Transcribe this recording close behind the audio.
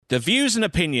The views and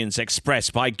opinions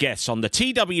expressed by guests on the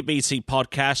TWBC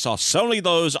podcast are solely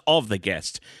those of the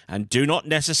guest and do not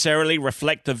necessarily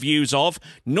reflect the views of,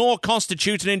 nor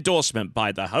constitute an endorsement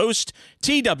by the host,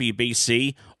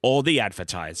 TWBC, or the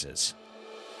advertisers.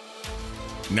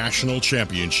 National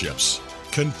championships,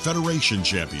 Confederation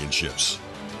championships,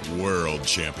 World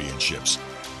championships,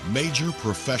 major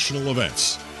professional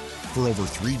events. For over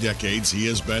 3 decades, he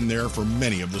has been there for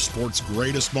many of the sport's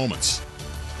greatest moments.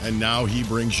 And now he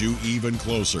brings you even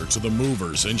closer to the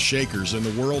movers and shakers in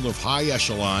the world of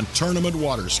high-echelon tournament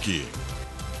water skiing.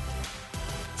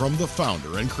 From the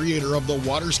founder and creator of the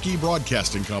Water Ski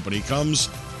Broadcasting Company comes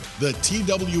the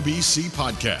TWBC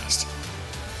Podcast.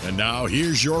 And now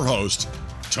here's your host,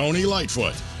 Tony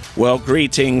Lightfoot. Well,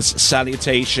 greetings,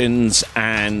 salutations,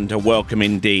 and welcome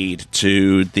indeed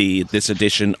to this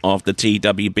edition of the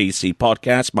TWBC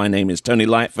podcast. My name is Tony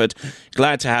Lightfoot.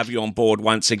 Glad to have you on board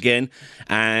once again,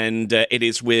 and it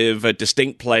is with a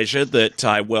distinct pleasure that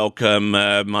I welcome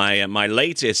my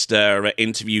latest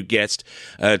interview guest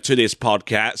to this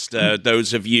podcast.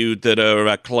 Those of you that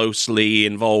are closely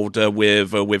involved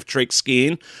with trick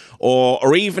skiing,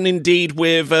 or even indeed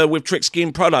with trick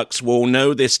skiing products, will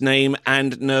know this name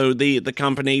and know the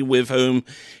company with whom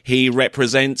he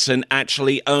represents and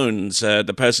actually owns.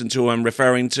 The person who I'm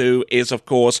referring to is, of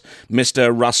course,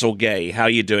 Mr. Russell Gay. How are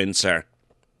you doing, sir?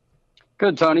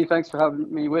 Good, Tony. Thanks for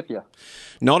having me with you.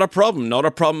 Not a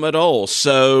problem at all.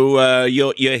 So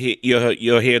you're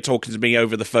here talking to me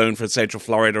over the phone from Central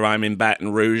Florida. I'm in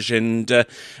Baton Rouge, and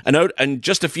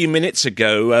just a few minutes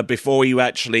ago, before you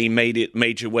actually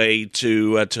made your way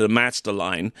to the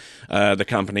Masterline, the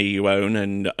company you own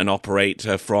and operate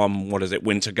from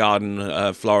Winter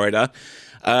Garden, Florida.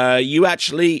 You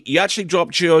actually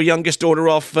dropped your youngest daughter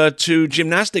off to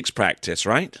gymnastics practice,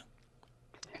 right?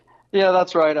 Yeah,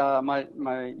 that's right.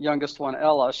 My youngest one,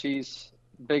 Ella, she's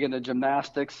big into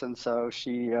gymnastics, and so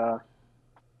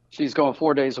she's going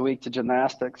 4 days a week to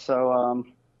gymnastics. So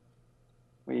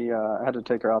we had to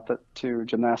take her out to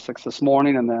gymnastics this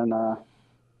morning, and then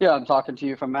I'm talking to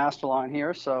you from Masterline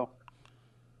here. So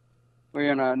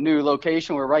we're in a new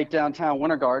location. We're right downtown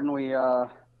Winter Garden. We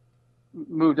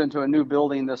moved into a new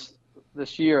building this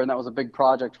year, and that was a big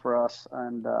project for us.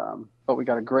 And but we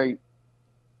got a great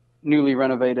newly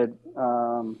renovated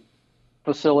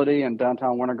facility in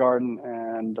downtown Winter Garden,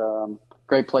 and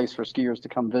great place for skiers to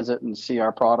come visit and see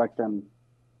our product, and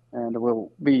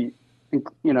we'll be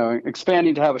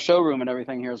expanding to have a showroom and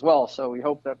everything here as well. So we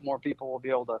hope that more people will be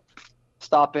able to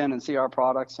stop in and see our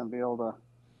products and be able to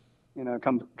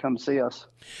come see us.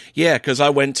 Yeah, because I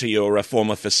went to your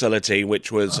former facility,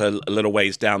 which was a little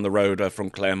ways down the road from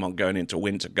Claremont going into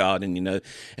Winter Garden, and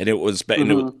it was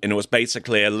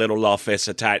basically a little office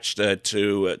attached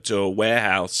to a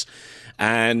warehouse.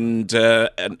 And I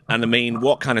mean,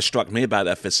 what kind of struck me about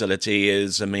that facility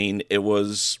is, it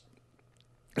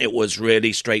was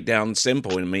really straight down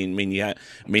simple.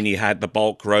 You had the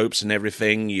bulk ropes and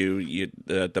everything.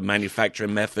 The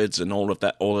manufacturing methods and all of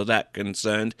that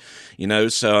concerned.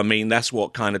 So that's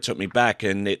what kind of took me back,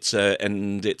 and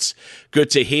it's good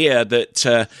to hear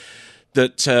that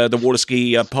the water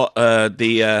ski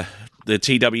the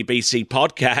TWBC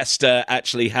podcast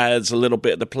actually has a little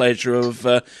bit of the pleasure of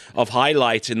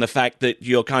highlighting the fact that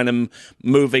you're kind of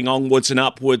moving onwards and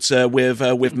upwards with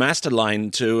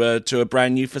Masterline to a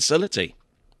brand new facility.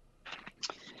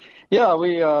 Yeah,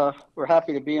 we're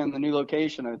happy to be in the new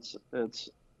location.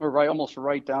 We're almost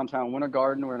right downtown Winter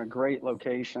Garden. We're in a great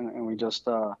location, and we just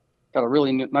got a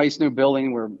really nice new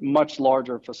building. We're a much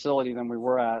larger facility than we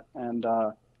were at, and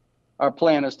our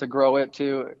plan is to grow it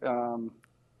too.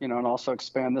 And also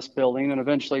expand this building, and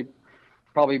eventually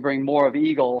probably bring more of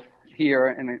Eagle here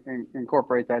and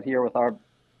incorporate that here with our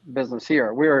business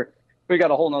here. We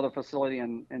got a whole nother facility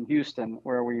in Houston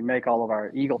where we make all of our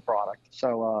Eagle product.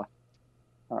 So,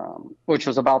 which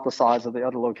was about the size of the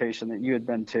other location that you had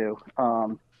been to.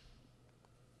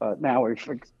 But now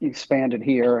we've expanded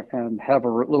here and have a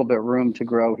little bit of room to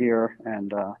grow here.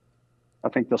 And I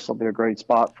think this will be a great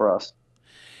spot for us,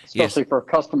 especially for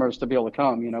customers to be able to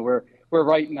come. We're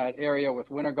right in that area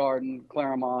with Winter Garden,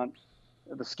 Claremont.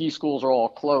 The ski schools are all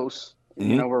close.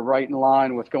 Mm-hmm. We're right in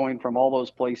line with going from all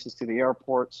those places to the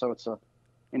airport. So it's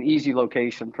an easy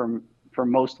location for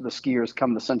most of the skiers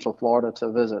come to Central Florida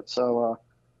to visit. So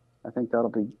I think that'll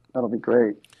be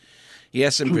great.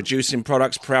 Yes, and producing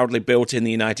products proudly built in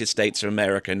the United States of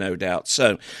America, no doubt.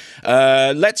 So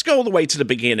let's go all the way to the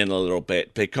beginning a little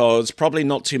bit, because probably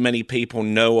not too many people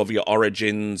know of your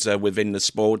origins within the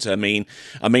sport. I mean,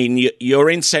 you're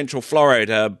in Central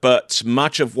Florida, but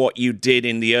much of what you did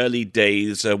in the early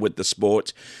days with the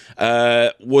sport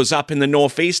was up in the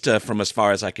Northeast, from as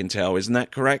far as I can tell. Isn't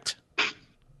that correct?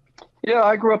 Yeah,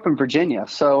 I grew up in Virginia,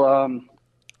 so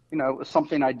it was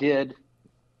something I did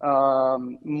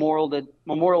Memorial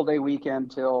Day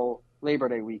weekend till Labor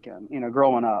Day weekend.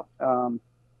 Growing up,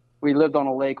 we lived on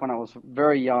a lake when I was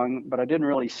very young, but I didn't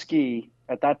really ski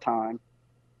at that time.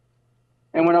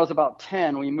 And when I was about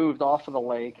 10, we moved off of the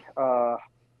lake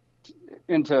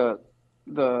into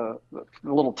the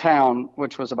little town,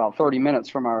 which was about 30 minutes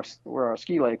from where our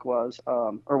ski lake was,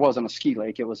 or wasn't a ski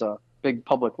lake. It was a big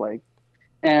public lake.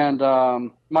 And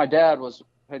my dad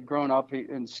had grown up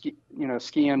in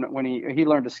skiing when he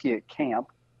learned to ski at camp,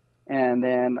 and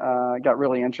then got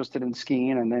really interested in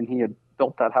skiing. And then he had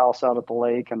built that house out at the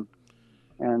lake and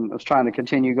was trying to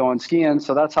continue going skiing.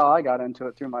 So that's how I got into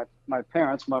it, through my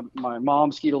parents. My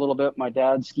mom skied a little bit, my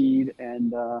dad skied,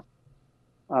 and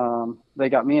they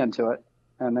got me into it.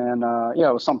 And then,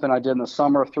 it was something I did in the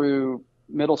summer through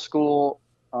middle school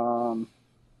and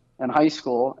high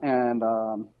school. And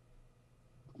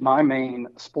my main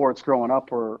sports growing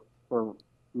up were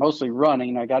mostly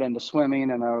running. I got into swimming,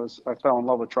 and I fell in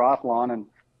love with triathlon,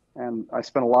 and I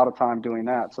spent a lot of time doing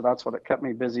that. So that's what kept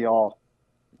me busy all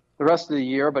the rest of the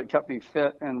year, but kept me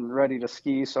fit and ready to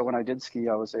ski. So when I did ski,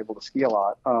 I was able to ski a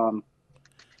lot.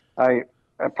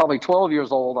 At probably 12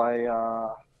 years old,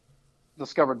 I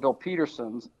discovered Bill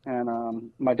Peterson's,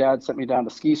 and my dad sent me down to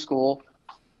ski school.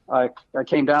 I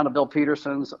came down to Bill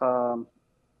Peterson's, and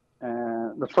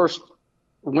that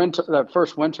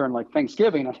first winter in like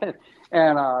Thanksgiving,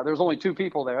 and there was only two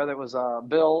people there. There was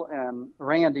Bill and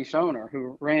Randy Schoner,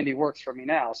 who Randy works for me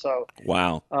now. So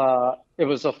wow, it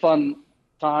was a fun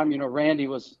time. Randy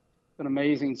was an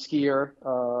amazing skier.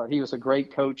 He was a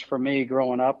great coach for me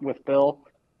growing up with Bill.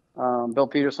 Bill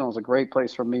Peterson was a great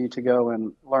place for me to go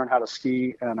and learn how to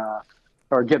ski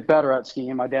or get better at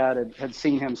skiing. My dad had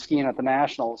seen him skiing at the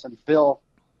Nationals, and Bill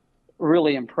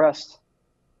really impressed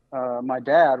my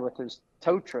dad with his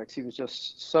toe tricks. He was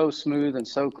just so smooth and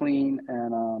so clean.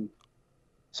 And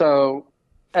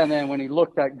then when he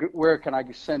looked at where can I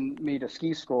send me to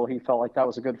ski school, he felt like that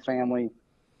was a good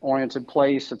family-oriented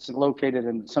place. It's located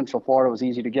in Central Florida. It was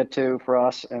easy to get to for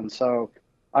us. And so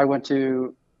I went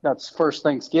to, that's first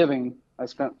Thanksgiving, I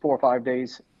spent 4 or 5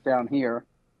 days down here,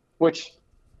 which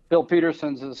Bill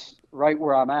Peterson's is right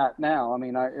where I'm at now. I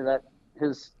mean,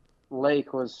 his lake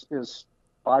is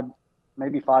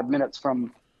maybe 5 minutes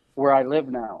from where I live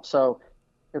now. So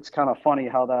it's kind of funny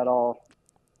how that all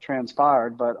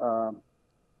transpired. But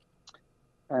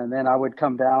and then I would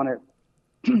come down at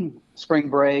spring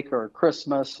break or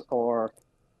Christmas, or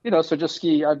so just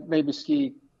ski. I'd maybe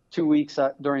ski 2 weeks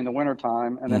during the winter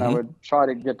time, and then I would try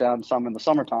to get down some in the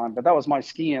summertime. But that was my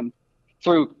skiing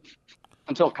through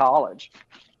until college.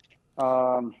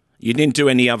 You didn't do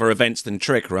any other events than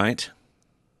trick, right?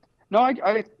 No,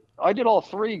 I did all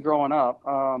three growing up.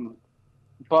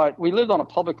 But we lived on a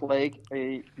public lake.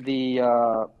 The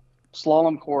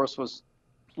slalom course was,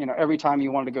 every time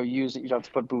you wanted to go use it, you'd have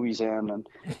to put buoys in,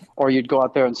 or you'd go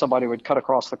out there and somebody would cut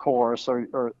across the course,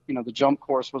 or the jump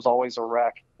course was always a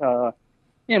wreck.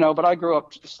 But I grew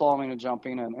up slaloming and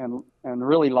jumping and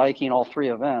really liking all three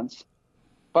events.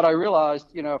 But I realized,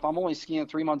 if I'm only skiing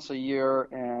 3 months a year,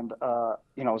 and I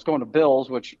was going to Bill's,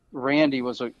 which Randy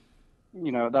was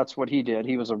that's what he did.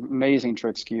 He was an amazing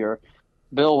trick skier.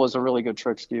 Bill was a really good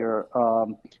trick skier.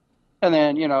 And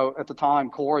then, at the time,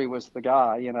 Corey was the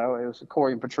guy. It was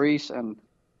Corey and Patrice, and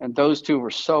those two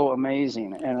were so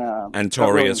amazing. And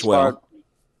Tori really as well.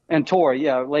 And Tori,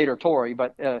 later Tori.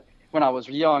 But when I was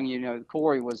young,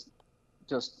 Corey was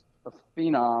just a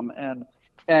phenom,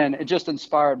 and it just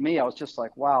inspired me. I was just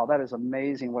like, wow, that is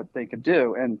amazing what they could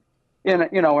do. And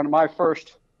in my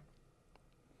first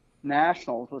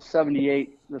nationals was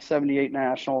the 78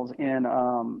 nationals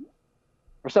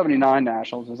or 79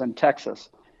 nationals was in Texas.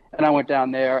 And I went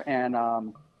down there,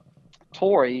 and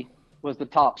Tori was the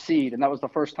top seed. And that was the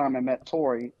first time I met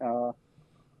Tori. And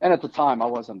at the time I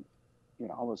wasn't,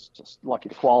 I was just lucky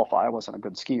to qualify. I wasn't a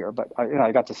good skier, but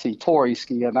I got to see Tori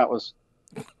ski, and that was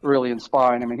really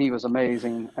inspiring. I mean, he was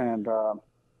amazing. And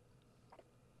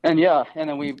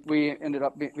then we ended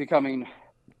up becoming,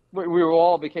 we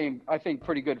all became, I think,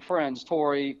 pretty good friends.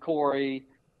 Tori, Corey,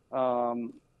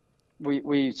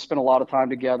 we spent a lot of time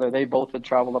together. They both had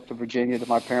traveled up to Virginia to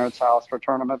my parents' house for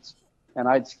tournaments, and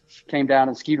I came down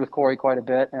and skied with Corey quite a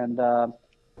bit. And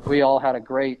we all had a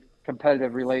great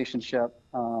competitive relationship,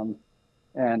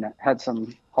 and had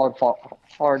some hard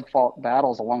fought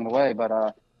battles along the way.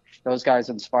 But those guys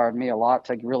inspired me a lot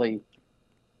to really,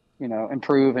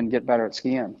 improve and get better at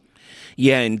skiing.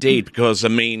 Yeah, indeed. Because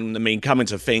coming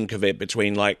to think of it,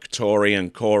 between like Tori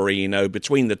and Corey,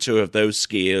 between the two of those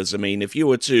skiers, if you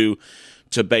were to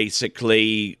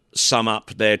basically sum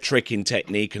up their tricking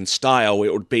technique and style,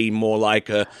 it would be more like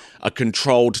a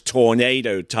controlled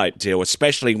tornado type deal,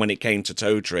 especially when it came to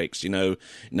toe tricks, in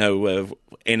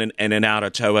and out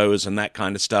of toes and that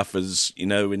kind of stuff, as,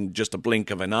 in just a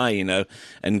blink of an eye,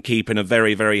 and keeping a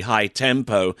very, very high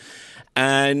tempo.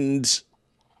 And,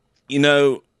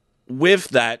 with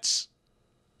that,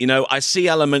 I see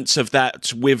elements of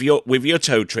that with your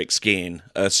toe trick skiing.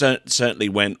 Certainly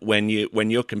when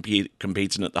you're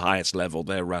competing at the highest level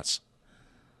there, Russ.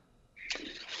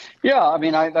 Yeah,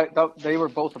 they were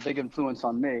both a big influence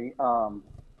on me.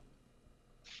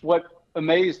 What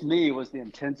amazed me was the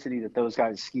intensity that those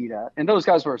guys skied at, and those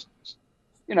guys were,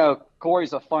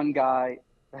 Corey's a fun guy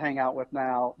to hang out with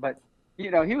now, but he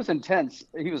was intense.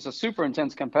 He was a super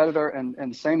intense competitor,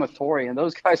 and same with Tori. And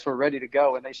those guys were ready to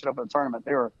go when they showed up in the tournament.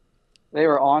 They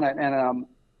were on it, and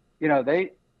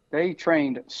they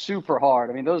trained super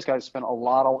hard. Those guys spent a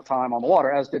lot of time on the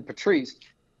water, as did Patrice.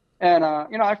 And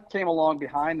I came along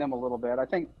behind them a little bit. I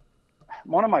think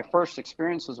one of my first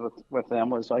experiences with them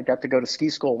was I got to go to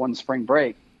ski school one spring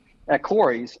break at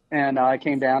Corey's, and I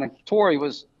came down, and Tori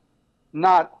was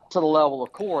not to the level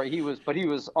of Corey. He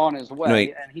was on his way,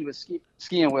 right. And he was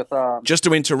skiing with. Just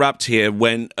to interrupt here,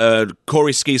 when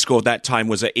Corey's ski school at that time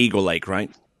was at Eagle Lake,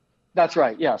 right? That's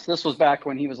right. Yes, this was back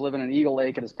when he was living in Eagle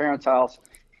Lake at his parents' house,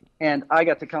 and I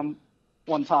got to come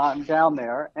one time down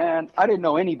there, and I didn't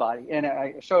know anybody, and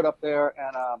I showed up there,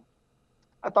 and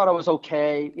I thought I was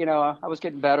okay. I was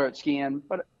getting better at skiing,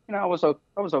 but I was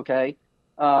okay.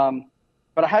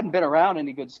 But I hadn't been around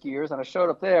any good skiers, and I showed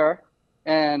up there,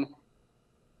 and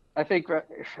I think,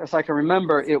 as I can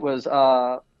remember, it was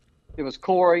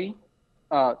Corey,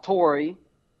 Tori,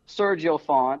 Sergio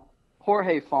Font,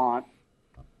 Jorge Font,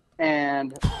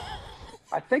 and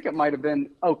I think it might have been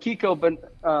Kiko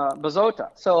Bazota.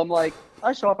 So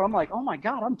I show up and I'm like, oh my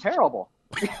God, I'm terrible.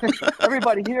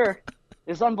 Everybody here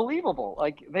is unbelievable.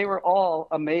 Like, they were all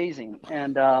amazing,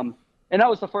 and that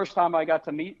was the first time I got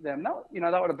to meet them. That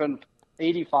would have been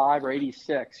 85 or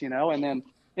 86, and then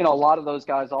a lot of those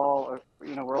guys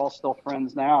we're all still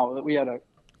friends now. We had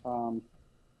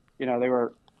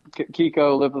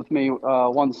Kiko lived with me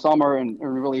one summer and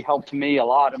really helped me a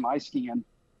lot in my skiing.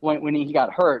 When he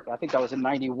got hurt, I think that was in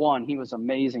 '91. He was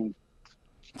amazing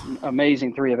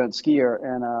 3-event skier,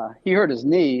 and he hurt his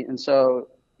knee, and so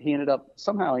he ended up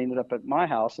at my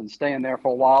house and staying there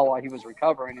for a while he was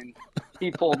recovering, and he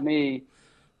pulled me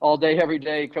all day, every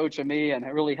day, coaching me and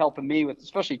really helping me with,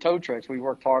 especially toe tricks. We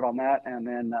worked hard on that, and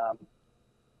then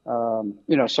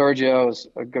Sergio is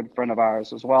a good friend of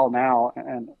ours as well now,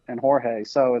 and Jorge.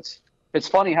 So it's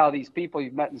funny how these people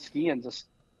you've met in skiing just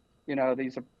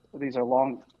these are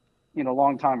long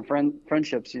time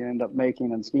friendships you end up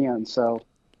making in skiing. So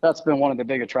that's been one of the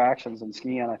big attractions in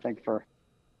skiing, I think,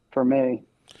 for me.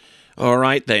 All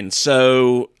right then.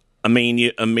 So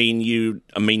you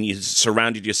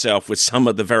surrounded yourself with some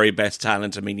of the very best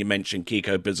talent. You mentioned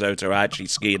Kiko Bizotto. I actually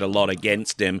skied a lot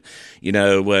against him,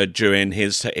 during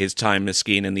his time as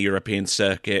skiing in the European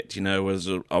circuit. I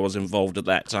was involved at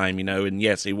that time, and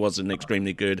yes, he was an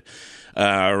extremely good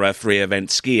 3-event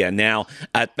skier. Now,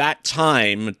 at that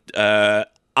time,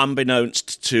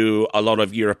 unbeknownst to a lot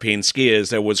of European skiers,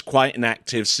 there was quite an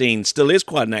active scene, still is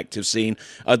quite an active scene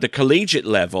at the collegiate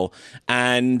level.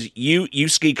 And you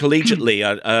ski collegiately,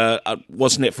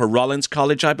 wasn't it for Rollins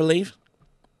College, I believe?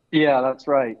 Yeah, that's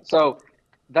right. So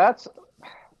that's,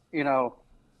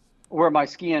 where my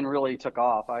skiing really took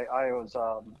off. I was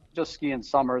just skiing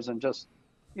summers and just,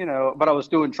 but I was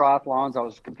doing triathlons. I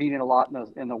was competing a lot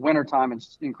in the wintertime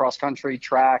in cross country,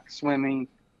 track, swimming.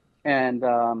 And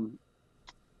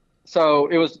so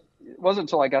it wasn't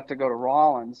until I got to go to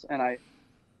Rollins and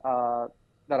that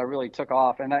I really took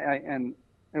off. And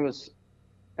it was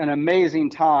an amazing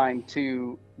time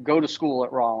to go to school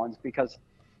at Rollins, because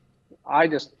I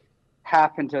just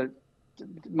happened to,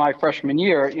 my freshman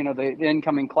year, the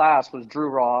incoming class was Drew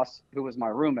Ross, who was my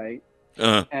roommate,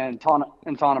 and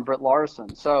Tana Britt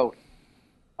Larson. So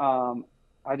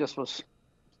I just was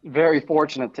very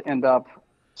fortunate to end up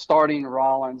starting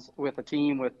Rollins with a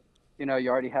team with, you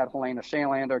already had Helena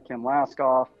Shaylander, Kim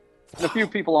Laskoff, and a few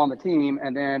people on the team.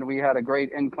 And then we had a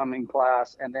great incoming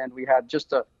class. And then we had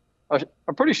just a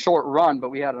pretty short run, but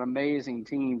we had an amazing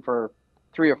team for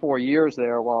 3 or 4 years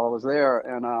there while I was there.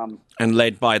 And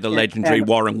led by the legendary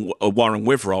Warren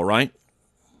Witherell, right?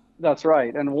 That's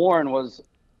right. And Warren was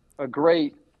a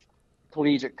great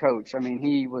collegiate coach.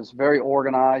 He was very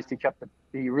organized.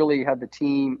 He really had the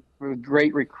team, a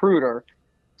great recruiter.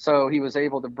 So he was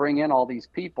able to bring in all these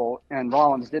people, and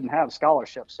Rollins didn't have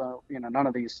scholarships. So, none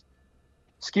of these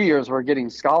skiers were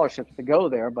getting scholarships to go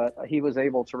there, but he was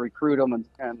able to recruit them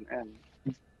and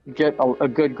get a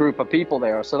good group of people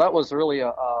there. So that was really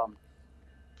a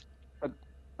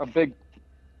big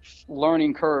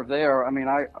learning curve there. I mean,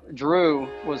 Drew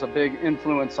was a big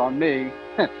influence on me,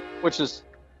 which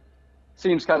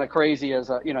seems kind of crazy as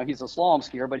he's a slalom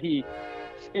skier, but he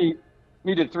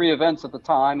did 3 events at the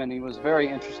time, and he was very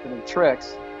interested in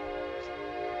tricks.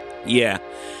 Yeah,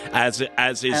 as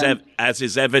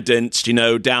is evidenced,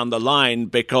 down the line,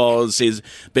 because his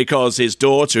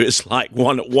daughter is like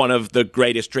one of the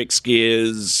greatest trick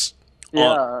skiers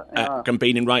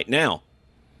competing right now.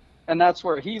 And that's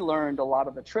where he learned a lot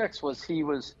of the tricks. That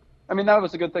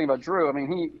was a good thing about Drew. I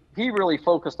mean, he really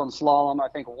focused on slalom. I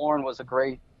think Warren was a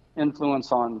great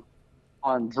influence on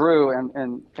Drew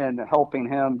and helping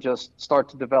him just start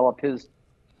to develop his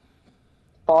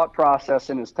thought process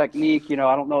and his technique. I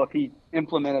don't know if he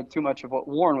implemented too much of what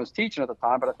Warren was teaching at the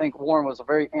time, but I think Warren was a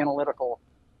very analytical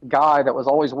guy that was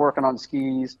always working on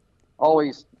skis,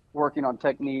 always working on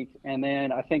technique. And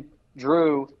then I think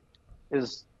Drew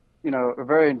is, a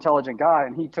very intelligent guy,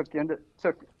 and he took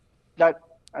that,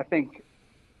 I think,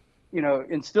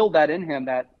 instilled that in him,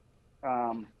 that,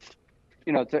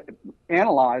 to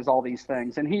analyze all these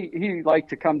things. And he liked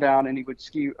to come down, and he would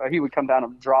ski. He would come down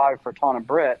and drive for Ton and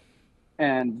Britt,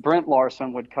 and Brent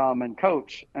Larson would come and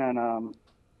coach, and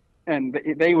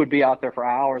they would be out there for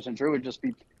hours, and Drew would just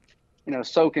be,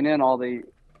 soaking in all the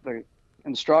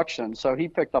instruction. So he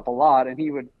picked up a lot, and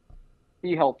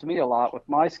he helped me a lot with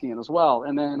my skiing as well.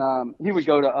 And then he would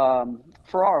go to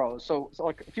Ferraro's. So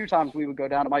like a few times we would go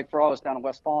down to Mike Ferraro's down in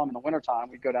West Palm in the wintertime.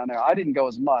 We'd go down there. I didn't go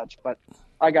as much, but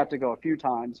I got to go a few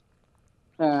times.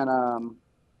 And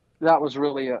that was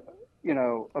really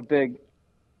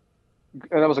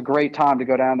that was a great time to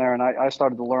go down there. And I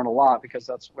started to learn a lot, because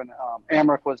that's when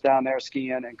Amric was down there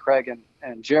skiing, and Craig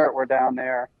and Jarrett were down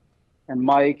there, and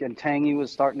Mike and Tangy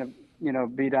was starting to,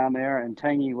 be down there. And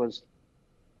Tangy was,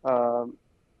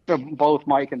 both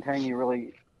Mike and Tangy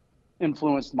really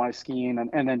influenced my skiing,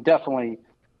 and then definitely,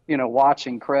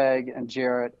 watching Craig and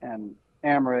Jarrett and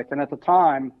Amric. And at the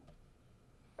time,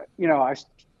 I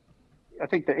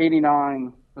think the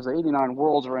 89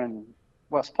 Worlds were in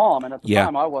West Palm, and at the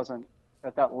time I wasn't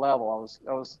at that level.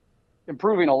 I was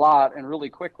improving a lot and really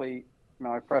quickly,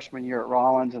 my freshman year at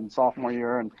Rollins and sophomore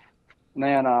year, and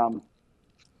then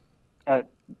at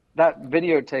that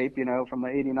videotape, from the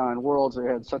 89 Worlds, it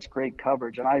had such great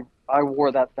coverage, and I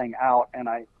wore that thing out, and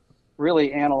I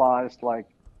really analyzed like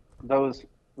those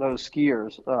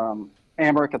skiers.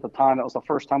 Amric at the time, that was the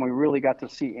first time we really got to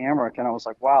see Amric, and I was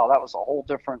like, wow, that was a whole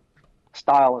different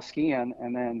style of skiing.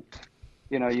 And then,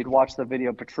 you'd watch the video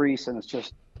of Patrice, and it's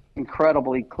just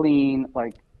incredibly clean,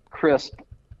 like crisp,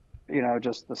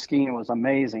 just the skiing was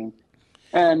amazing.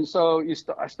 And so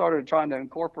I started trying to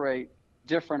incorporate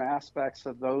different aspects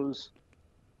of those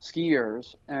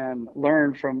skiers and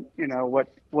learn from,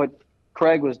 what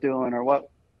Craig was doing, or what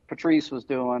Patrice was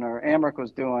doing, or Amric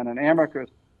was doing. And Amric was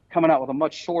coming out with a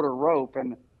much shorter rope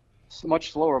and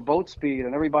much slower boat speed,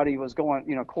 and everybody was going,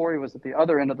 Corey was at the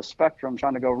other end of the spectrum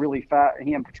trying to go really fast, and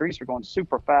he and Patrice were going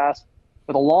super fast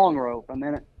with a long rope. And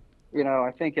then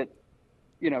I think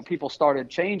people started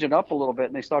changing up a little bit,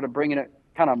 and they started bringing it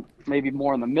kind of maybe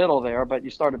more in the middle there, but you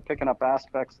started picking up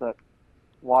aspects that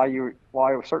why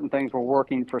certain things were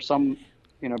working for some,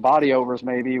 body overs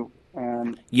maybe,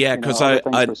 and because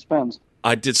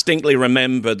I distinctly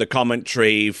remember the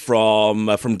commentary from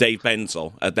Dave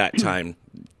Benzel at that time.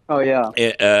 Oh yeah.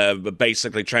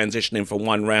 Basically transitioning from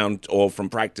one round or from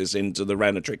practice into the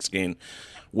round of trick skiing,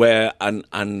 where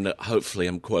and hopefully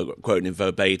I'm quoting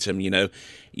verbatim.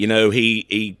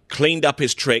 He cleaned up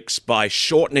his tricks by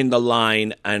shortening the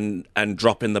line and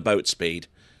dropping the boat speed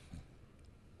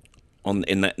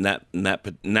in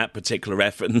that particular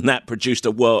effort, and that produced a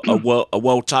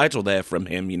world title there from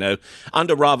him.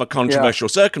 Under rather controversial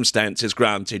circumstances,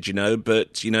 granted.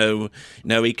 But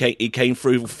he came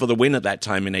through for the win at that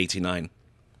time in '89.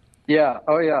 Yeah.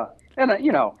 Oh yeah. And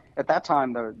at that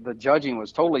time the judging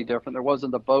was totally different. There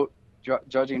wasn't the boat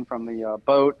judging from the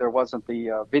boat. There wasn't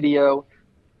the video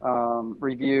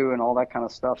review and all that kind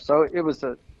of stuff. So it was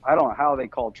I don't know how they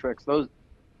called tricks those.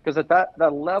 Because at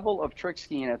that level of trick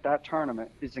skiing at that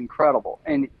tournament is incredible,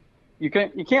 and you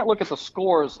can't look at the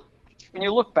scores. When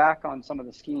you look back on some of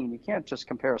the skiing, you can't just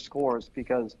compare scores,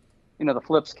 because the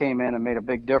flips came in and made a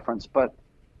big difference. But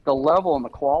the level and the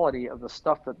quality of the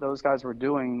stuff that those guys were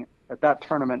doing at that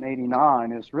tournament in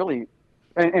 '89 is really,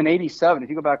 in '87. If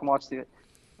you go back and watch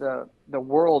the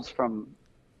Worlds from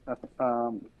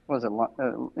was it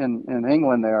in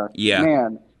England there? Yeah.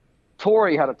 Man,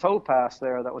 Torrey had a toe pass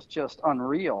there that was just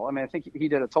unreal. I mean, I think he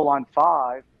did a toe line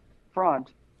 5 front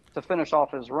to finish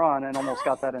off his run and almost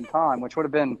got that in time, which would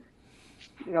have been,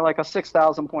 like a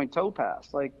 6,000 point toe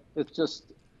pass. Like, it's just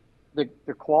the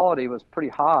quality was pretty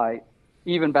high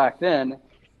even back then,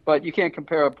 but you can't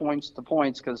compare points to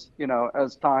points because,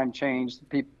 as time changed,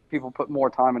 people put more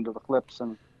time into the flips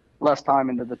and less time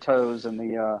into the toes and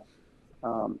the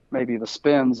maybe the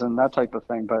spins and that type of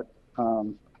thing. But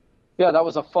yeah, that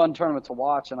was a fun tournament to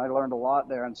watch, and I learned a lot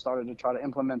there and started to try to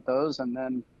implement those. And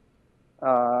then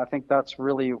I think that's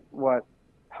really what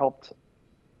helped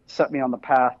set me on the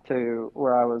path to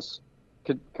where I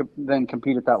could then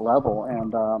compete at that level.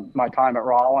 And my time at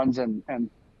Rollins and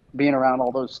being around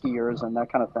all those skiers and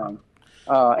that kind of thing.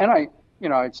 And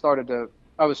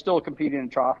I was still competing in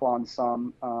triathlon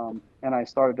some, and I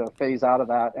started to phase out of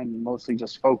that and mostly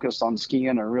just focus on skiing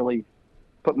and really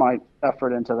put my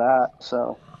effort into that.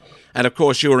 So. And of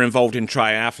course, you were involved in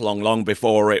triathlon long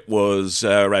before it was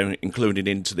included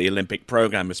into the Olympic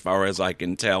program, as far as I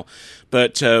can tell.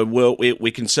 But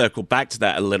we can circle back to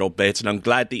that a little bit. And I'm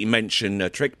glad that you mentioned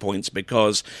trick points,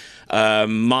 because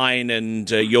mine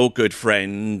and your good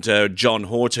friend, John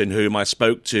Horton, whom I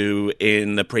spoke to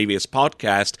in the previous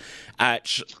podcast,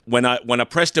 when I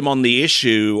pressed him on the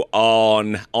issue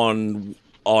on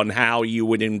how you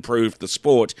would improve the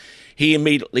sport, he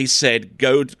immediately said,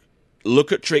 go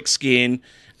look at trick skiing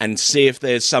and see if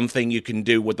there's something you can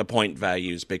do with the point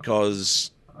values, because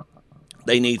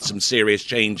they need some serious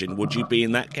changing. Would you be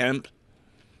in that camp?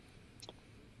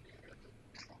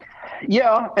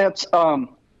 Yeah, it's the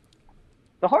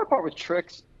hard part with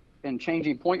tricks and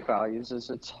changing point values is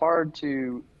it's hard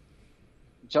to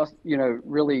just,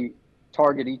 really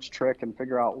target each trick and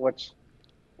figure out which.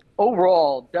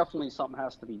 Overall, definitely something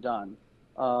has to be done.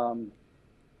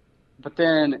 But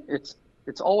then it's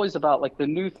always about, like, the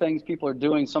new things people are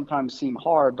doing sometimes seem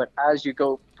hard, but as you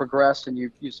progress and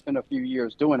you spend a few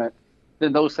years doing it,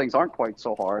 then those things aren't quite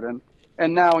so hard.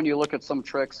 And now when you look at some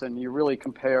tricks and you really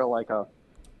compare, like, a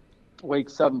wake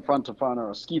 7 front to front or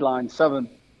a ski line 7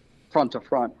 front to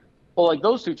front, well, like,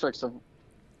 those two tricks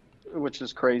which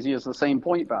is crazy, is the same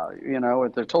point value.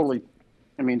 They're totally,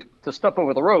 I mean, to step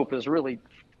over the rope is really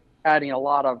adding a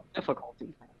lot of difficulty.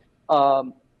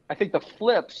 I think the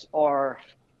flips are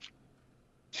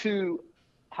too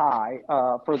high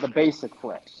for the basic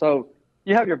flips. So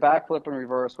you have your back flip and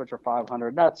reverse, which are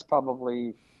 500. That's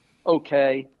probably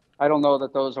okay. I don't know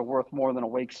that those are worth more than a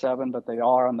wake 7, but they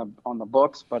are on the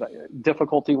books. But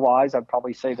difficulty wise, I'd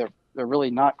probably say they're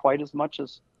really not quite as much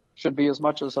as should be as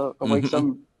much as a wake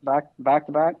 7 back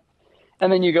to back.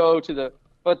 And then you go to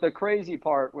but the crazy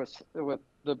part with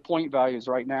the point values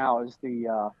right now is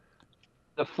the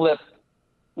flip,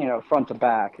 front to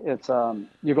back. It's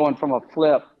you're going from a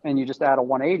flip and you just add a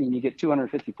 180 and you get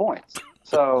 250 points.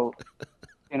 So,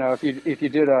 if you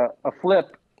did a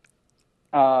flip,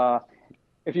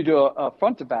 if you do a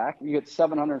front to back, you get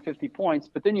 750 points,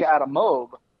 but then you add a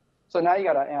mob. So now you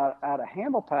got to add a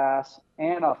handle pass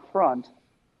and a front,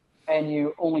 and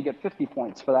you only get 50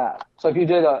 points for that. So if you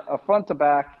did a front to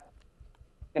back,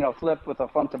 flip with a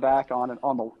front to back on it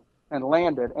and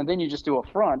landed, and then you just do a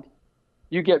front,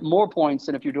 you get more points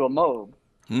than if you do a mob.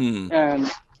 And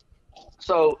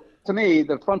so to me,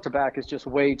 the front to back is just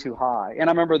way too high. And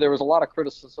I remember there was a lot of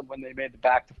criticism when they made the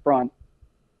back to front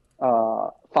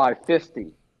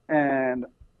 550. And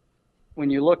when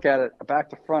you look at it, a back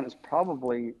to front is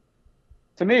probably,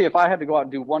 to me, if I had to go out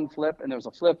and do one flip and there's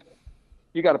a flip,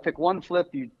 you got to pick one flip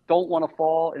you don't want to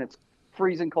fall and it's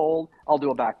freezing cold, I'll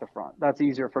do a back to front. That's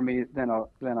easier for me than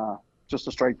just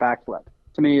a straight back flip.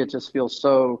 To me, it just feels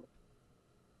so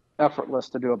effortless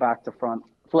to do a back to front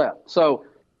flip. So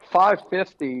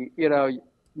 550,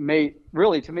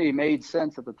 made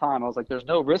sense at the time. I was like, there's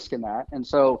no risk in that. And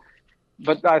so,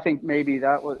 but I think maybe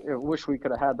I wish we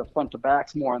could have had the front to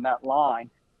backs more in that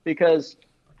line, because,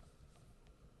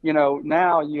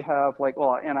 now you have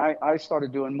and I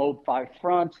started doing mob 5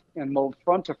 front and mob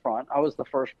front to front. I was the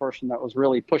first person that was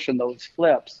really pushing those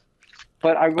flips,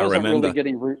 but I wasn't really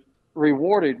getting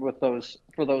rewarded with those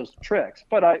for those tricks.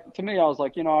 But to me, I was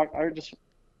like,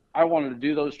 I wanted to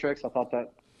do those tricks. I thought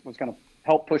that was going to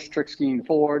help push trick skiing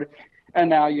forward. And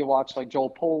now you watch like Joel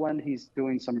Poland, he's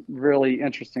doing some really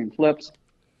interesting flips,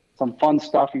 some fun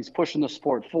stuff. He's pushing the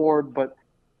sport forward, but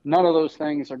none of those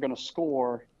things are going to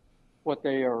score what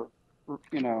they are,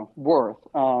 worth.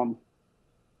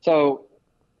 So,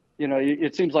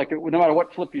 it seems like no matter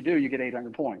what flip you do, you get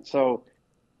 800 points. So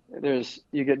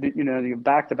you get, the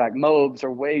back-to-back mobs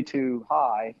are way too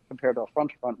high compared to a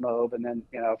front-to-front mob. And then,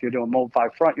 if you're doing mob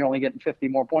 5 front, you're only getting 50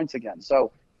 more points again.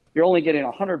 So you're only getting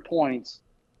 100 points.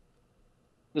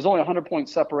 There's only 100 point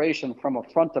separation from a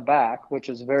front to back, which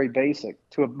is very basic,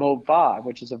 to a mob 5,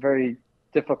 which is a very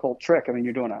difficult trick. I mean,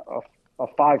 you're doing a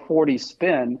 540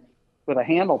 spin with a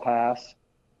handle pass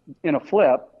in a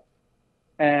flip,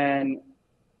 and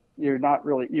you're not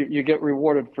really, you get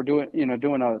rewarded for doing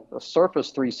a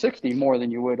surface 360 more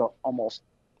than you would almost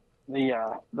the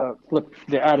flip,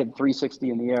 the added 360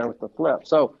 in the air with the flip.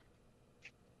 So,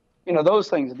 those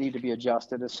things need to be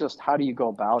adjusted. It's just, how do you go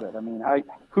about it? I mean,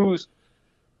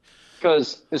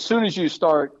 because as soon as you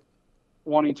start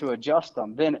wanting to adjust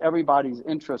them, then everybody's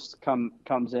interest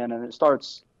comes in, and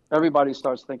everybody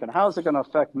starts thinking, how is it going to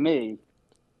affect me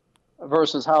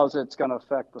versus how is it going to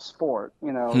affect the sport?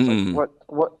 It's like,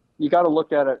 what you got to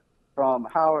look at it from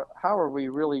how are we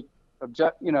really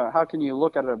how can you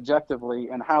look at it objectively,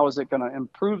 and how is it going to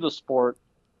improve the sport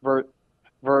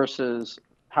versus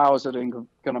how is it going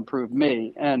to improve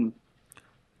me? And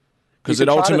because it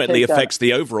ultimately affects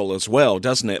the overall as well,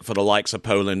 doesn't it, for the likes of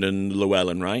Poland and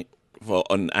Llewellyn, right?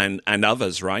 And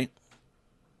others, right?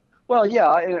 Well,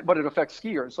 yeah, but it affects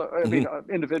skiers. So, I mean,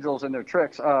 individuals and their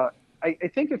tricks. I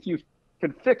think if you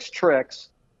can fix tricks,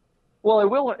 well, it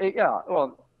will.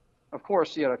 Well, of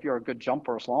course, if you're a good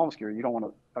jumper or slalom skier, you don't want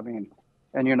to. I mean,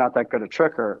 and you're not that good a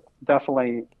tricker.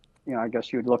 Definitely, I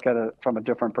guess you'd look at it from a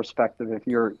different perspective. If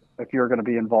you're going to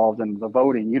be involved in the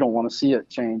voting, you don't want to see it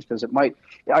change, because it might.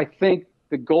 I think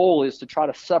the goal is to try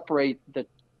to separate the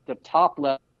top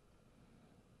level,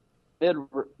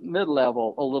 mid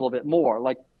level a little bit more,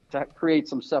 like to create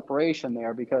some separation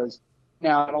there, because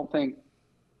now I don't think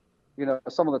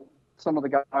some of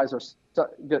the guys are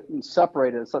getting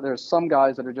separated. So there's some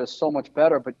guys that are just so much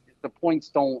better, but the points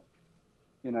don't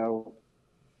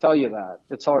tell you that.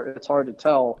 It's hard to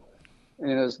tell.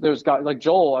 And there's guys like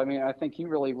Joel. I mean, I think he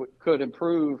really could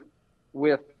improve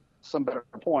with some better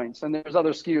points. And there's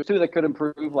other skiers too that could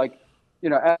improve. Like,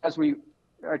 I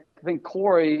think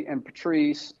Corey and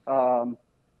Patrice,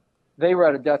 they were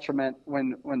at a detriment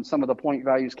when some of the point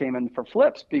values came in for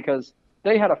flips, because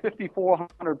they had a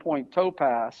 5,400 point toe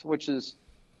pass, which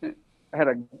had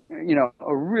a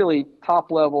really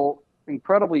top level,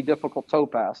 incredibly difficult toe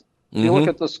pass. If you look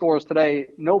at the scores today,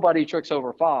 nobody tricks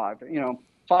over 5.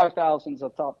 5,000 is a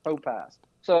top toe pass.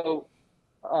 So,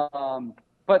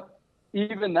 but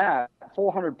even that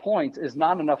 400 points is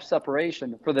not enough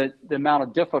separation for the amount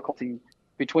of difficulty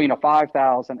between a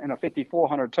 5,000 and a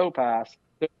 5,400 toe pass.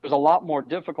 There's a lot more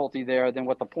difficulty there than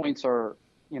what the points are,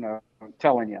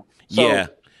 telling you. So, yeah,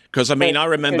 because I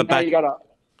remember back.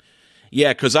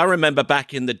 Because I remember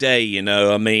back in the day,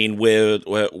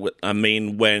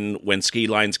 when ski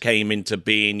lines came into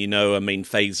being,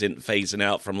 phasing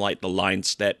out from like the line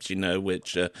steps,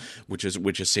 which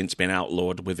has since been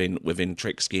outlawed within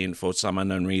trick skiing for some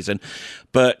unknown reason.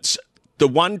 But the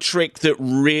one trick that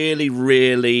really,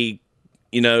 really,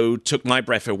 took my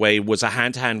breath away was a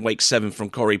hand-to-hand wake 7 from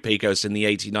Corey Picos in the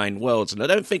 89 Worlds. And I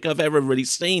don't think I've ever really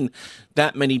seen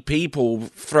that many people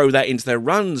throw that into their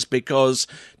runs, because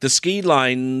the ski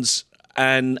lines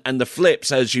and the flips,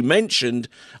 as you mentioned,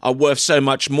 are worth so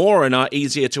much more and are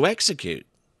easier to execute.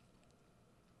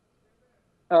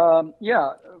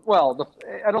 Yeah, well,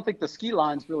 I don't think the ski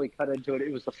lines really cut into it.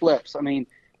 It was the flips. I mean,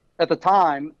 at the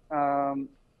time,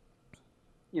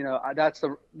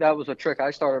 that was a trick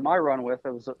I started my run with.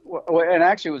 And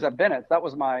actually it was at Bennett's. That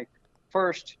was my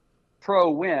first pro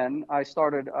win. I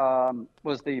started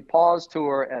was the pause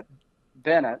tour at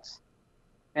Bennett's,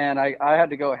 and I had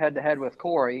to go head to head with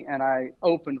Corey, and I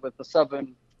opened with the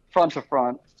 7 front to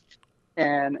front,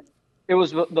 and it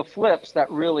was the flips that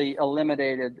really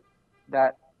eliminated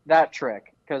that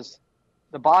trick, because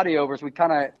the body overs, we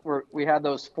had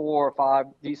those 4 or 5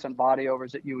 decent body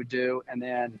overs that you would do, and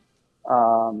then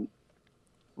what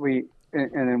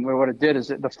it did is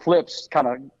the flips kind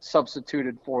of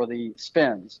substituted for the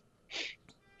spins.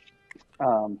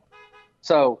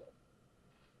 So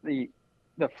the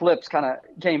flips kind of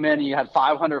came in, and you had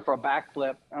 500 for a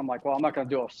backflip. I'm like, well, I'm not going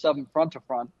to do a 7 front to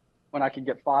front when I can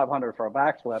get 500 for a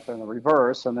backflip and the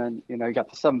reverse. And then, you got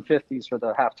the 750s for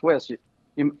the half twist.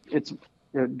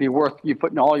 It'd be worth you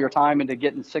putting all your time into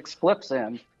getting 6 flips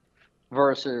in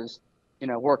versus,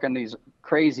 working these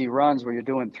crazy runs where you're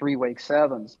doing 3 wake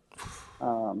 7s.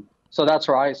 So that's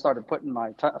where I started putting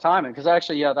my time in. Because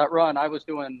actually, that run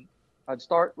I'd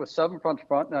start with 7 front to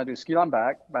front, and I'd do ski line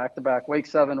back to back, wake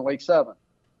 7, wake 7.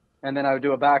 And then I would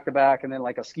do a back to back, and then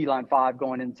like a ski line 5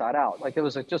 going inside out. Like, it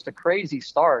was just a crazy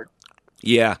start.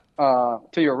 Yeah. To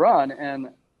your run. And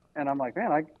I'm like,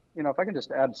 man, if I can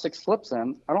just add 6 flips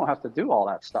in, I don't have to do all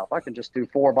that stuff. I can just do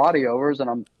 4 body overs,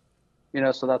 and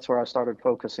so that's where I started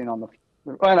focusing on and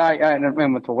with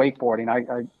the wakeboarding.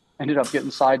 I ended up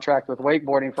getting sidetracked with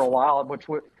wakeboarding for a while, which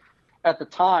at the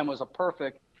time was a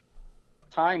perfect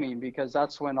timing, because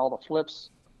that's when all the flips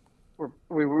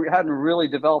we hadn't really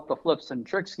developed the flips and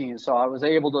trick skiing. So I was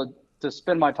able to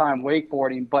spend my time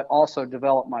wakeboarding, but also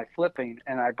develop my flipping.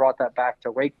 And I brought that back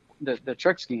to the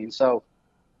trick skiing. So,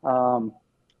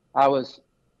 I was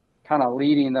kind of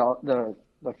leading the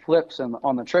flips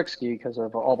on the trick ski because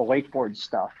of all the wakeboard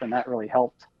stuff. And that really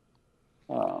helped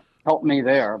me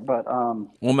there. But,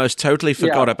 almost totally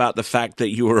forgot about the fact that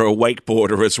you were a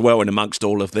wakeboarder as well, and amongst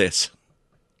all of this.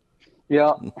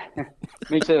 Yeah,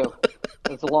 me too.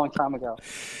 It was a long time ago.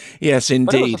 Yes,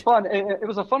 indeed. But it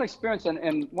was a fun experience.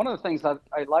 And one of the things that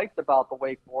I liked about the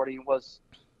wakeboarding was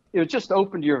it just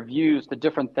opened your views to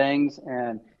different things.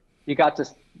 And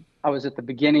I was at the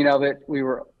beginning of it.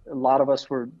 A lot of us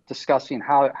were discussing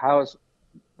how is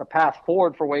the path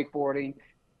forward for wakeboarding.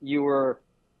 You were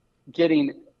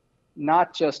getting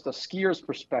not just a skier's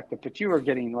perspective, but you were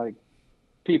getting like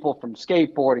people from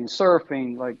skateboarding,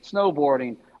 surfing, like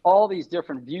snowboarding, all these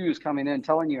different views coming in,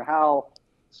 telling you how,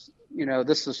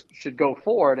 this should go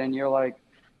forward. And you're like,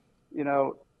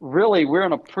 really, we're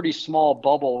in a pretty small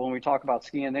bubble when we talk about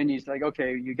skiing. Then you like,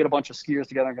 okay, you get a bunch of skiers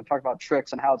together and can talk about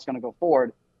tricks and how it's going to go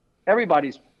forward.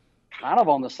 Everybody's kind of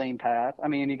on the same path. I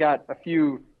mean, you got a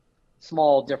few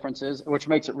small differences, which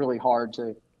makes it really hard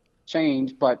to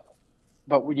change. But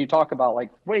when you talk about like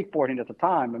wakeboarding at the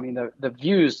time, I mean, the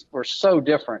views were so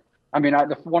different. I mean,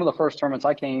 one of the first tournaments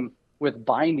I came with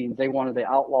bindings, they wanted to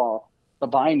outlaw the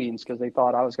bindings because they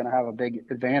thought I was going to have a big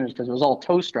advantage because it was all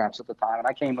toe straps at the time. And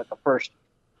I came with the first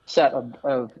set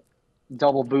of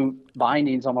double boot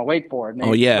bindings on my wakeboard.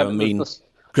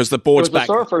 Because the board's back.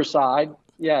 The surfer side.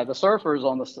 Yeah, the surfers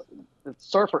on the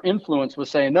surfer influence was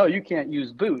saying, no, you can't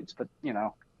use boots. But,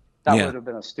 that would have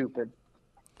been a stupid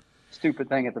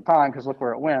thing at the time, because look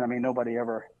where it went. I mean, nobody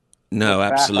ever. No,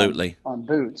 absolutely. On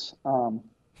boots.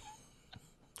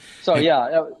 So,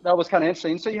 yeah, that was kind of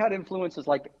interesting. So you had influences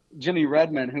like Jimmy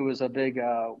Redmond, who was a big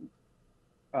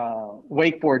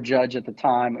wakeboard judge at the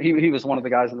time. He was one of the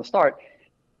guys in the start.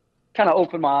 Kind of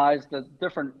opened my eyes to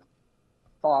different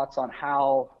thoughts on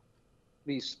how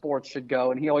these sports should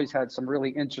go. And he always had some really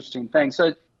interesting things.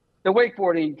 So the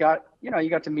wakeboarding you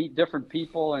got to meet different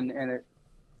people and it,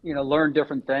 learn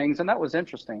different things. And that was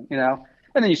interesting, And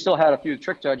then you still had a few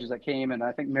trick judges that came, and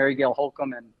I think Mary Gail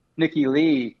Holcomb and Nikki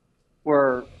Lee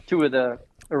were 2 of the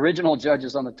original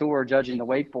judges on the tour judging the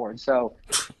wakeboard. So,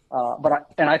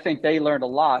 I think they learned a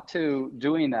lot too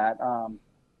doing that.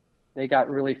 They got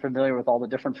really familiar with all the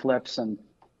different flips, and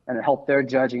it helped their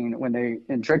judging when they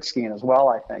in trick skiing as well.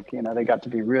 I think they got to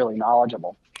be really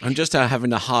knowledgeable. I'm just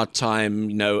having a hard time,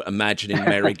 imagining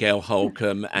Mary Gail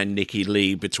Holcomb and Nikki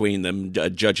Lee between them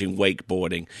judging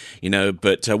wakeboarding,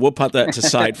 But we'll put that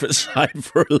aside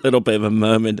for a little bit of a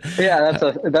moment. Yeah,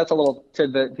 that's a little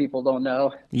tidbit people don't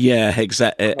know. Yeah,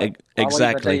 exactly.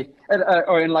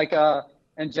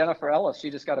 And Jennifer Ellis,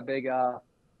 she just got a big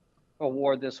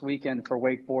award this weekend for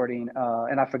wakeboarding,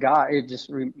 and I forgot. It just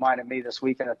reminded me this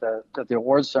weekend at the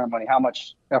awards ceremony how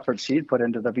much effort she'd put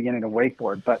into the beginning of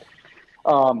wakeboard, but.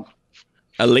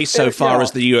 At least so far as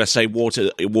the USA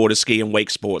water ski and wake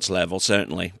sports level,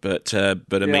 certainly. But I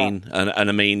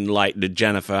mean, like the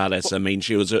Jennifer Alice. I mean,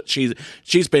 she was a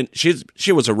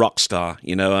rock star.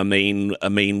 I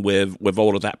mean, with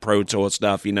all of that Pro Tour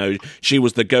stuff. She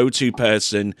was the go-to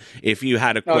person if you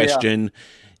had a question.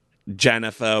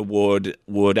 Jennifer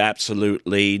would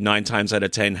absolutely 9 times out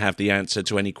of 10 have the answer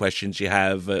to any questions you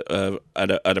have at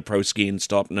a pro skiing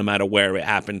stop, no matter where it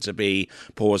happened to be,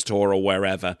 Paws Tour or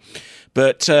wherever.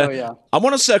 But I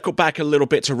want to circle back a little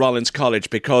bit to Rollins College,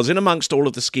 because in amongst all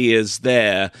of the skiers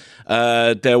there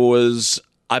was,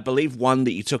 I believe, one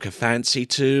that you took a fancy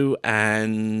to,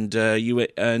 and you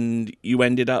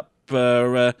ended up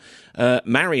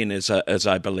marrying, as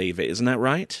I believe it. Isn't that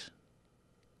right?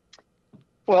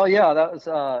 Well, yeah, that was,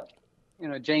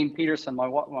 Jane Peterson, my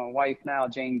wife now,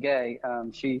 Jane Gay.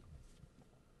 She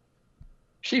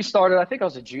started, I think I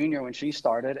was a junior when she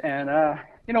started. And,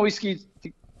 we skied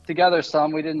together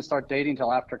some. We didn't start dating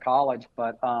till after college.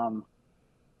 But, so,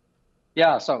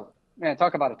 man,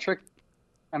 talk about a trick.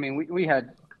 I mean, we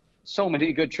had so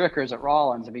many good trickers at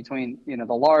Rollins between, the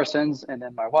Larsons and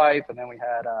then my wife. And then we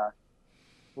had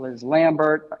Liz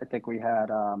Lambert. I think we had,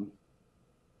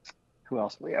 who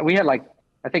else? We had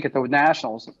I think at the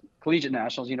nationals, collegiate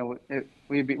nationals,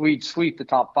 we'd sweep the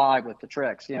top 5 with the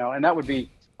tricks, and that would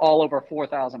be all over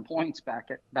 4,000 points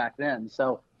back then.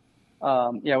 So,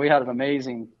 we had an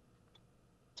amazing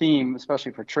team,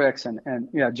 especially for tricks. And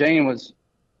yeah, Jane was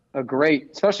a great,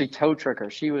 especially toe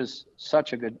tricker. She was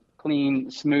such a good,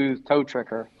 clean, smooth toe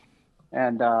tricker.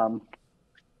 And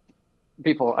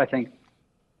people, I think,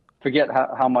 forget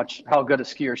how good a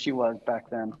skier she was back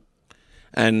then.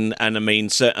 And I mean,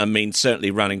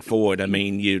 certainly running forward. I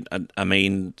mean, you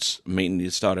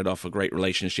started off a great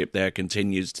relationship there,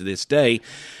 continues to this day.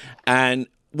 And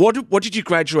what did you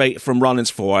graduate from Rollins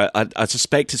for? I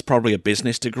suspect it's probably a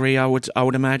business degree. I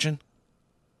would imagine.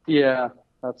 Yeah,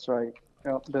 that's right.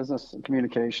 Business and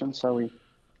communication. So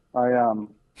I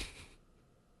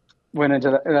went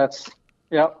into that.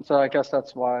 So I guess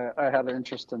that's why I had an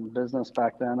interest in business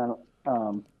back then.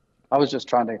 I was just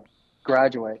trying to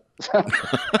graduate.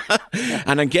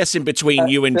 And I'm guessing between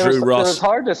you and Drew Ross,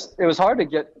 it was hard to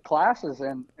get classes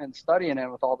and studying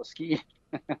it with all the skiing.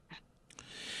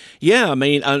 Yeah, I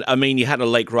mean, you had a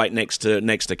lake right next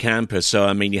to campus, so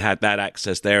I mean, you had that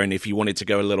access there. And if you wanted to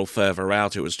go a little further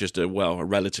out, it was just a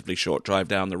relatively short drive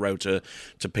down the road to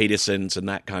Peterson's and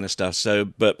that kind of stuff. So,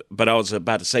 but I was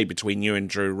about to say, between you and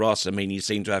Drew Ross, I mean, you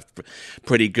seem to have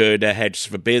pretty good heads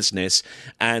for business,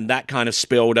 and that kind of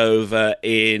spilled over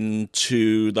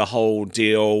into the whole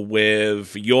deal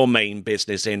with your main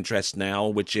business interest now,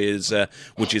 which is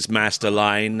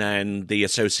Masterline and the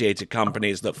associated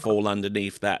companies that fall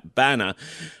underneath that banner.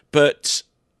 But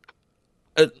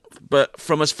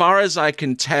from as far as I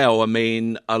can tell, I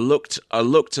mean, I looked a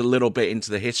little bit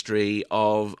into the history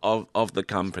of the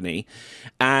company,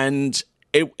 and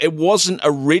it wasn't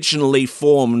originally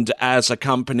formed as a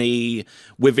company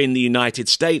within the United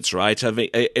States, right? I mean,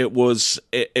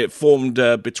 it formed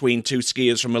between two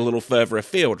skiers from a little further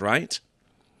afield, right?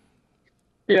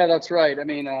 Yeah, that's right. I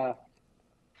mean,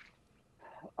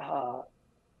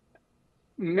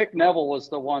 Mick Neville was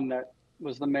the one that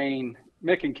was the main.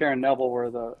 Mick and Karen Neville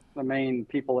were the main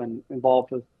people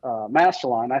involved with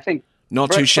Masterline. I think not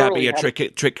Brett too shabby Thurley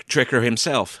a tricker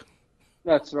himself.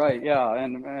 That's right. Yeah,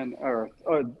 and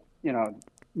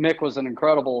Mick was an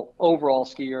incredible overall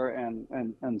skier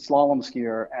and slalom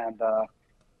skier,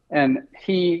 and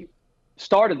he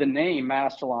started the name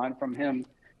Masterline from him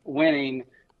winning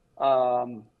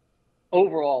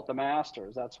overall at the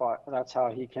Masters. That's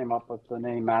how he came up with the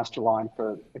name Masterline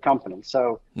for the company.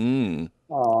 So, and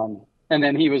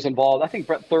then he was involved. I think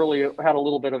Brett Thurley had a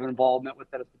little bit of involvement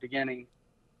with it at the beginning.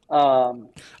 I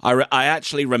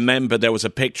actually remember there was a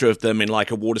picture of them in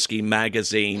like a waterskiing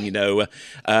magazine,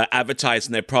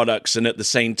 advertising their products, and at the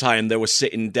same time they were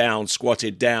sitting down,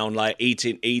 squatted down, like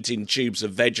eating tubes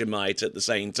of Vegemite at the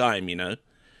same time,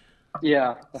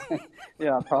 Yeah,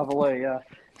 yeah, probably, yeah.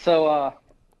 So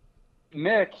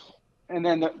Mick, and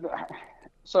then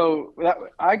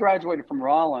I graduated from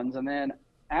Rollins, and then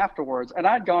afterwards, and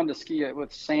I'd gone to ski it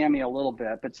with Sammy a little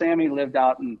bit, but Sammy lived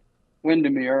out in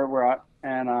Windermere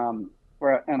and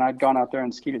I'd gone out there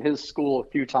and skied at his school a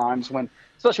few times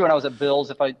especially when I was at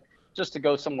Bill's. If I just to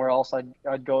go somewhere else,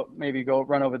 I'd go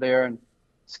run over there and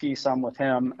ski some with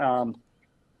him. And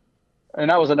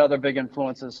that was another big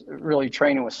influence, is really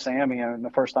training with Sammy. And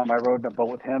the first time I rode the boat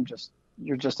with him,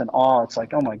 you're just in awe. It's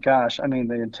like, oh my gosh. I mean,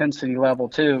 the intensity level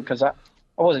too, because I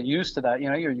wasn't used to that.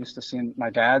 You're used to seeing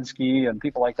my dad ski and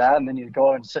people like that. And then you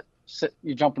go and sit,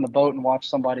 you jump in the boat and watch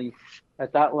somebody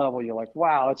at that level. You're like,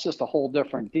 wow, it's just a whole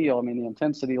different deal. I mean, the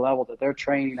intensity level that they're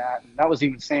training at, and that was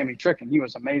even Sammy tricking. He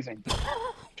was amazing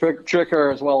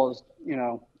tricker as well as,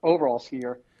 overall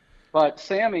skier. But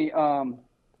Sammy,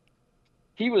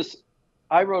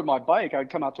 I rode my bike. I'd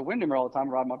come out to Windermere all the time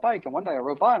and ride my bike. And one day I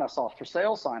rode by and I saw a for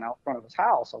sale sign out front of his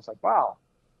house. I was like, wow.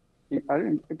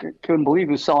 I couldn't believe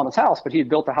he was selling his house, but he had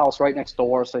built a house right next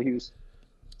door, so he was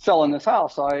selling this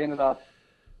house. So I ended up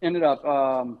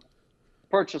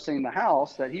purchasing the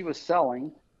house that he was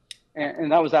selling,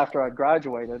 and that was after I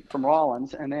graduated from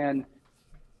Rollins. And then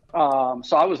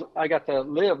so I got to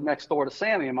live next door to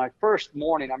Sammy. And my first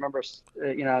morning, I remember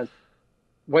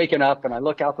waking up and I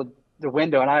look out the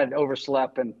window, and I had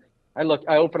overslept, and I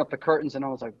opened up the curtains, and I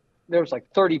was like, there was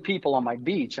like 30 people on my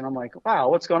beach, and I'm like, wow,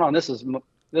 what's going on? This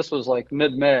was like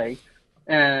mid-May,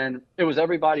 and it was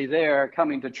everybody there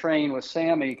coming to train with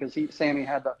Sammy, because Sammy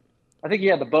had I think he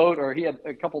had the boat, or he had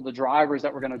a couple of the drivers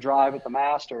that were going to drive at the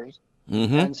Masters.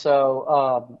 Mm-hmm. And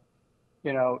so,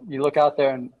 you look out there,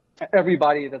 and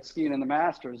everybody that's skiing in the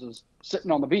Masters is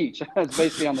sitting on the beach. It's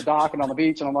basically on the dock and on the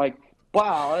beach, and I'm like,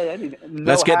 wow, I didn't know.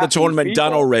 Let's get the tournament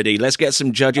done already. Let's get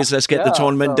some judges. Let's get the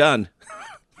tournament done.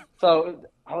 So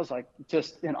I was like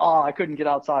just in awe. I couldn't get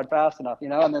outside fast enough,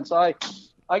 and then so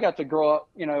I got to grow up,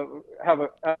 have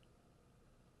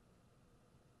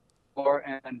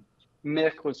and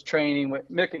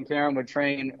Mick and Karen would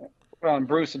train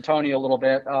Bruce and Tony a little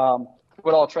bit.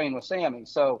 would all train with Sammy.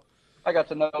 So I got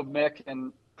to know Mick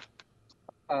and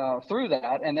through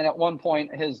that. And then at one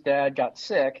point, his dad got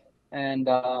sick, and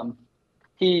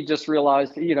he just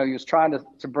realized, he was trying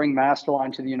to bring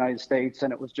Masterline to the United States,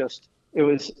 and it was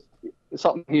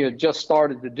something he had just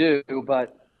started to do.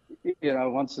 But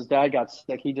once his dad got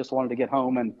sick, he just wanted to get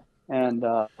home and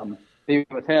be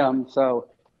with him. So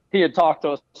he had talked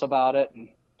to us about it. And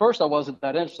first, I wasn't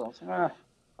that interested. I was like,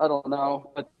 I don't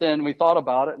know. But then we thought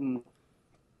about it and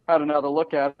had another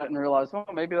look at it and realized,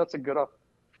 maybe that's a good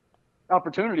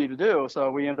opportunity to do.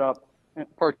 So we ended up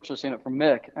purchasing it from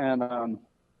Mick, and and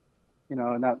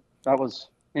that was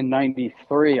in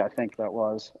 '93, I think that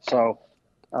was. So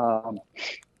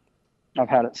I've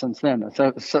had it since then.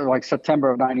 So like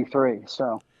September of '93.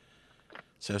 So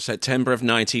September of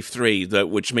 '93,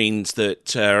 which means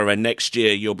that next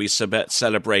year you'll be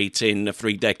celebrating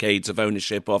 3 decades of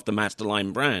ownership of the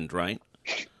Masterline brand, right?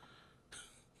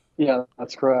 Yeah,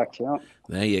 that's correct. Yeah.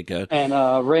 There you go. And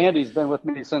Randy's been with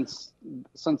me since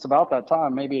about that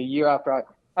time, maybe a year after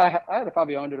I had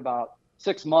probably owned it about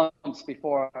 6 months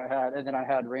before and then I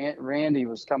had Randy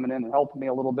was coming in and helping me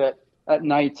a little bit at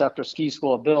nights after ski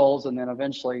school at Bill's, and then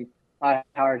eventually I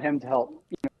hired him to help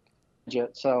manage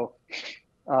it. So,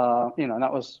 and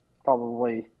that was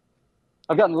probably,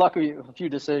 I've gotten lucky with a few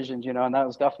decisions, and that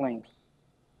was definitely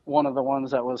one of the ones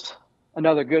that was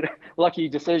another good lucky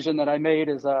decision that I made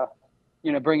is,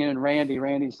 bringing in Randy.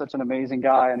 Randy's such an amazing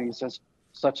guy, and he's just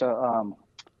such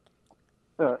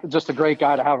just a great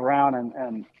guy to have around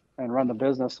and run the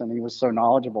business. And he was so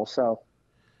knowledgeable. So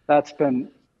that's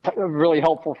been really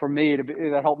helpful for me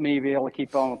that helped me be able to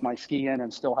keep on with my skiing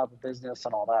and still have a business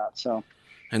and all that. So.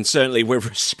 And certainly with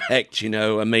respect,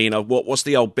 what's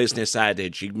the old business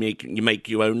adage? You make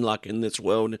your own luck in this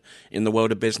world, in the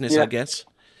world of business, yeah. I guess.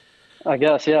 I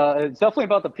guess, yeah. It's definitely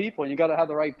about the people. You got to have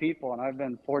the right people, and I've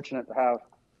been fortunate to have,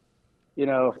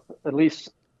 at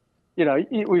least,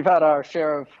 we've had our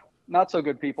share of not so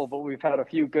good people, but we've had a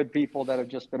few good people that have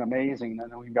just been amazing,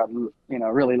 and we've got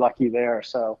really lucky there.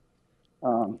 So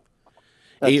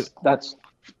that's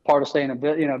part of staying in, be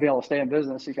able to stay in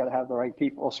business. You got to have the right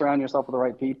people, surround yourself with the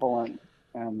right people,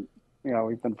 and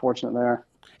we've been fortunate there.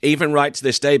 Even right to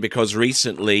this day, because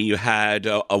recently you had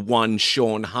a one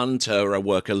Sean Hunter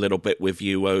work a little bit with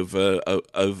you over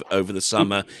the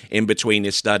summer in between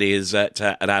his studies at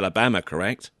Alabama,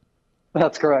 correct?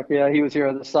 That's correct. Yeah, he was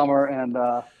here this summer, and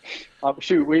it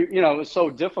was so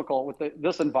difficult with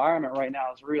this environment right now.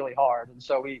 It's really hard, and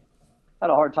so we had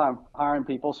a hard time hiring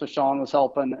people. So Sean was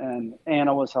helping, and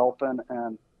Anna was helping,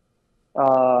 and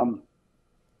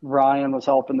Ryan was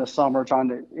helping this summer trying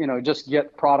to, just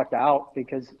get product out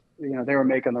because, they were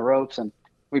making the ropes, and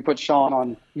we put Sean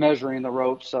on measuring the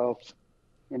ropes. So,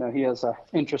 he has an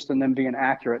interest in them being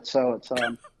accurate. So it's,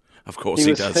 of course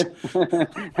he does.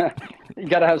 You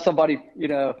got to have somebody,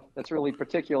 that's really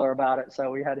particular about it. So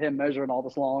we had him measuring all the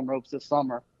slalom ropes this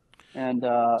summer. And,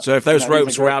 so if those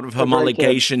ropes were out of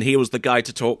homologation, he was the guy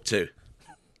to talk to.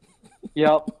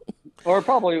 Yep. Or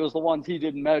probably it was the ones he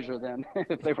didn't measure then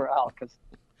if they were out, because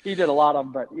he did a lot of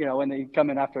them, but when they come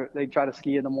in after they try to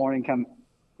ski in the morning, come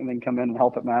in and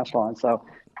help at Masterline. So,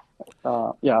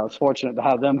 I was fortunate to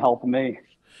have them helping me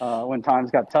when times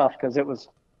got tough, because it was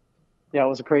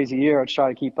a crazy year to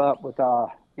try to keep up with. It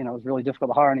was really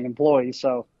difficult to hire any employees.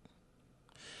 So,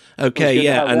 okay,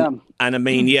 yeah,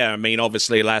 and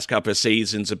obviously, the last couple of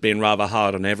seasons have been rather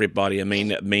hard on everybody.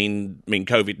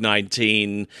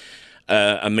 COVID-19.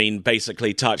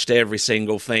 Basically touched every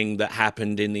single thing that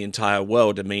happened in the entire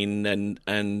world.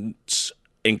 And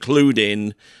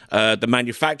including the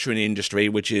manufacturing industry,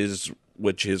 which is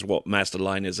what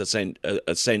Masterline is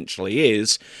essentially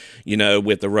is,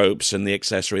 with the ropes and the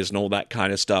accessories and all that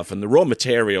kind of stuff. And the raw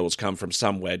materials come from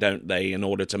somewhere, don't they, in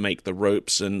order to make the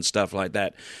ropes and stuff like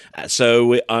that.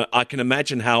 So I can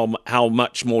imagine how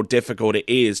much more difficult it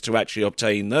is to actually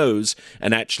obtain those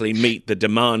and actually meet the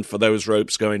demand for those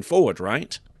ropes going forward,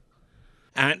 right?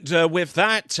 And with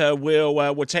that,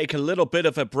 we'll take a little bit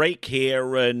of a break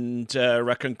here and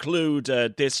conclude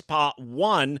this part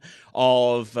one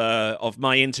of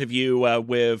my interview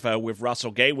with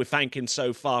Russell Gay. We thank him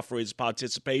so far for his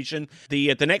participation.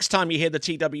 The next time you hear the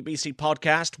TWBC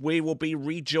podcast, we will be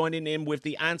rejoining him with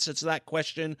the answer to that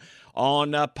question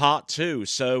on part two.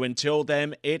 So until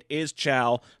then, it is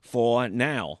ciao for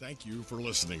now. Thank you for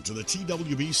listening to the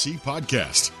TWBC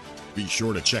podcast. Be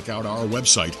sure to check out our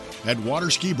website at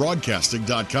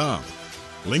waterskibroadcasting.com.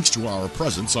 Links to our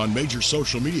presence on major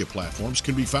social media platforms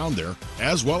can be found there,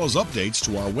 as well as updates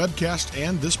to our webcast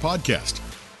and this podcast.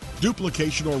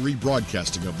 Duplication or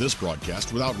rebroadcasting of this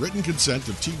broadcast without written consent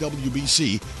of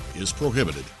TWBC is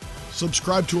prohibited.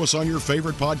 Subscribe to us on your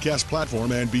favorite podcast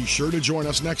platform and be sure to join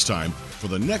us next time for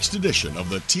the next edition of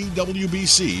the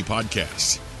TWBC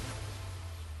podcast.